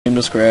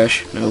Windows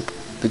crash? Nope.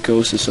 The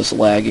ghost is just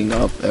lagging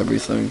up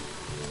everything.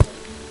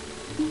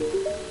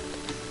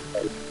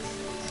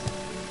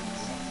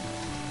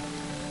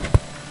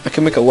 I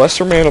can make a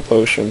lesser mana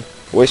potion.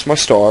 Waste my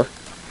star.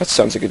 That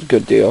sounds like a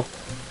good deal.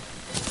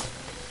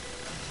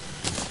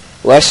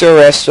 Lesser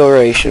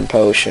restoration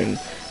potion.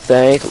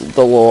 Thank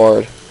the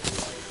Lord.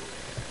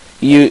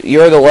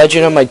 You're the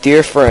legend of my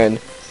dear friend.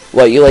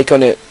 What, you like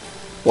on it?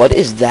 What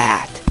is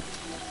that?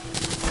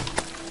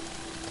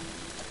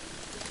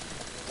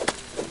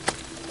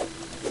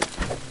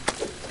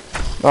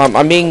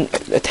 I'm being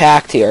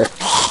attacked here.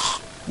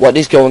 What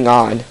is going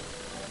on?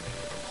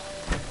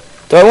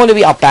 Do I want to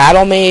be a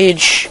battle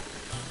mage,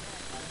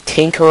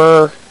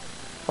 tinkerer,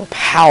 or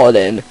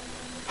paladin?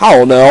 I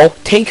don't know.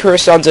 Tinkerer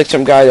sounds like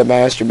some guy that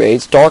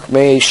masturbates. Dark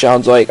mage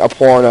sounds like a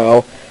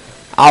porno.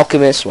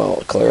 Alchemist, well,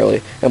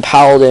 clearly. And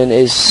paladin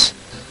is...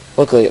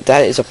 Look, like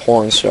that is a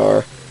porn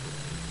star.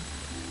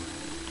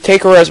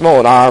 Tinkerer has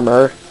molten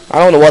armor. I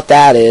don't know what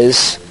that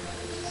is.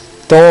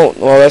 Well,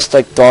 that's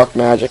like dark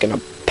magic and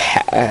a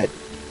pad.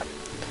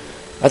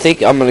 I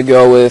think I'm gonna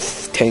go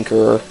with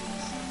Tinkerer.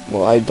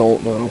 Well, I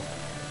don't know.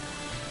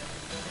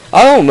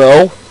 I don't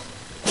know.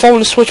 If I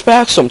want to switch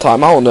back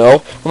sometime, I don't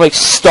know. I'm like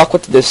stuck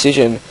with the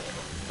decision.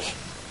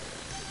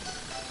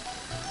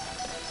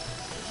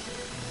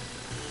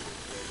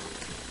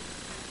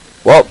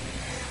 Well,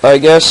 I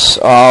guess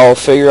I'll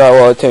figure out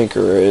what a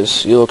Tinkerer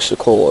is. He looks the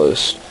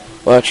coolest.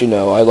 Well, actually,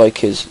 no. I like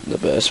his the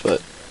best,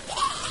 but...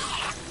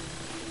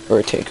 Or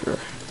a Tinkerer.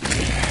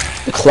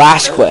 The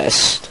class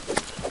quest.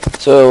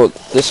 So,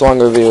 this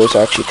longer video is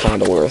actually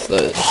kind of worth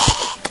it.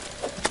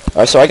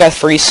 Alright, so I got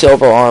 3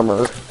 silver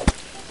armor.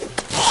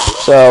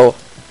 So,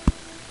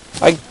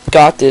 I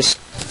got this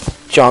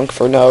junk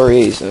for no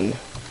reason.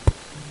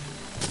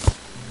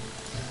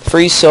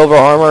 3 silver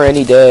armor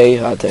any day,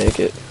 I'll take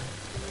it.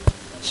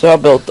 So I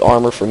built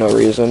armor for no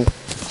reason.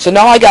 So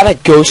now I got a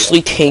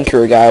ghostly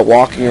tinker guy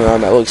walking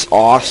around that looks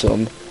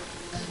awesome.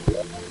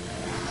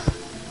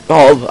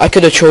 Oh, I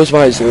could have chose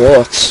by his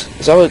looks.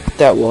 Is that what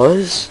that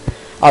was?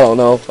 I don't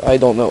know. I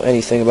don't know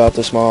anything about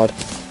this mod.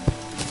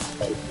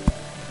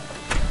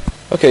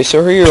 Okay,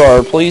 so here you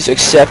are. Please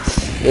accept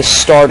the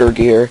starter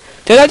gear.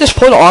 Did I just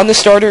put on the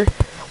starter?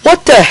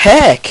 What the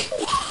heck?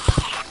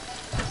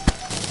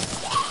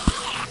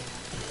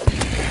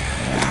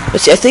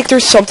 Let's see, I think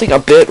there's something a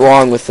bit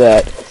wrong with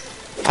that.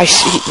 I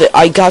see that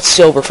I got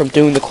silver from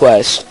doing the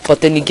quest, but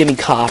then you give me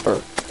copper.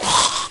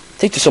 I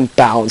think there's some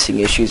balancing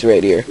issues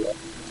right here.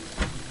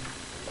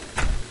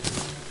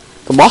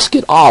 The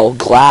musket I'll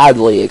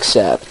gladly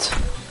accept.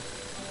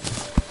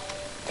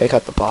 Okay, I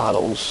got the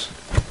bottles.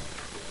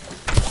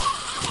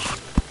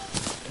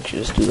 Did you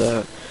just do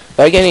that?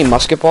 Did I get any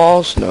musket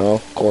balls? No,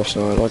 of course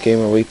not. What game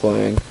are we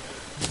playing?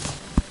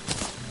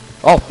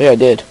 Oh, yeah, I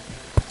did.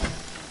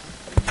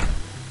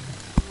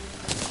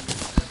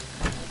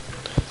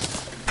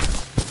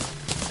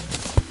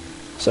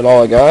 Is that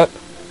all I got?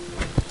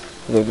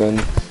 Other than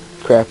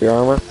crappy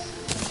armor?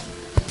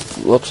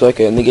 Looks like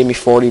it, and they gave me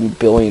 40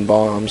 billion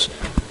bombs.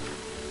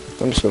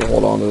 I'm just gonna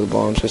hold on to the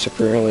bombs, because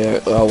apparently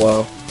oh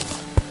wow.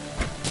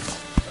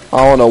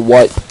 I don't know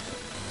what.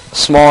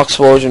 Small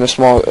explosion,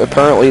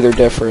 apparently they're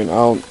different.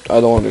 I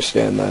don't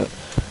understand that.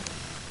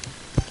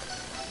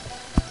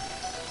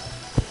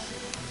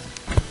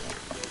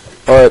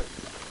 Alright.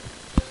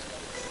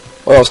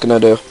 What else can I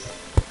do?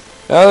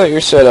 Now that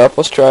you're set up,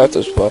 let's try out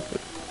this weapon.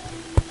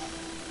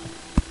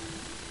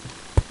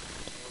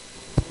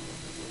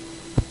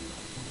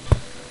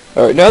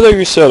 Alright, now that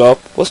you're set up,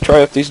 let's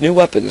try out these new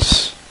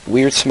weapons.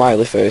 Weird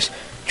smiley face.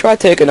 Try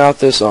taking out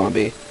this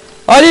zombie.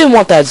 I didn't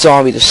want that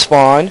zombie to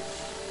spawn.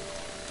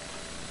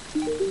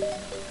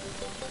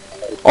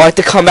 Oh, I have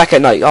to come back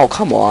at night. Oh,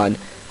 come on.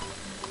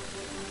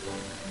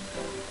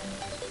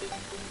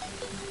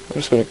 I'm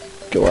just gonna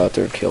go out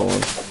there and kill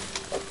him.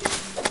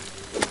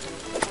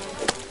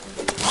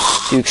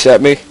 Do you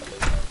accept me?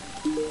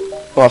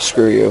 Oh,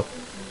 screw you.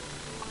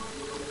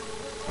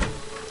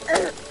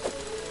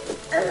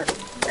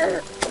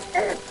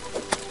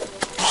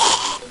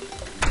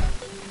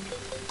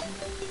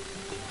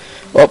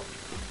 Well,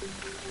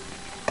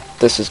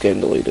 this is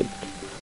getting deleted.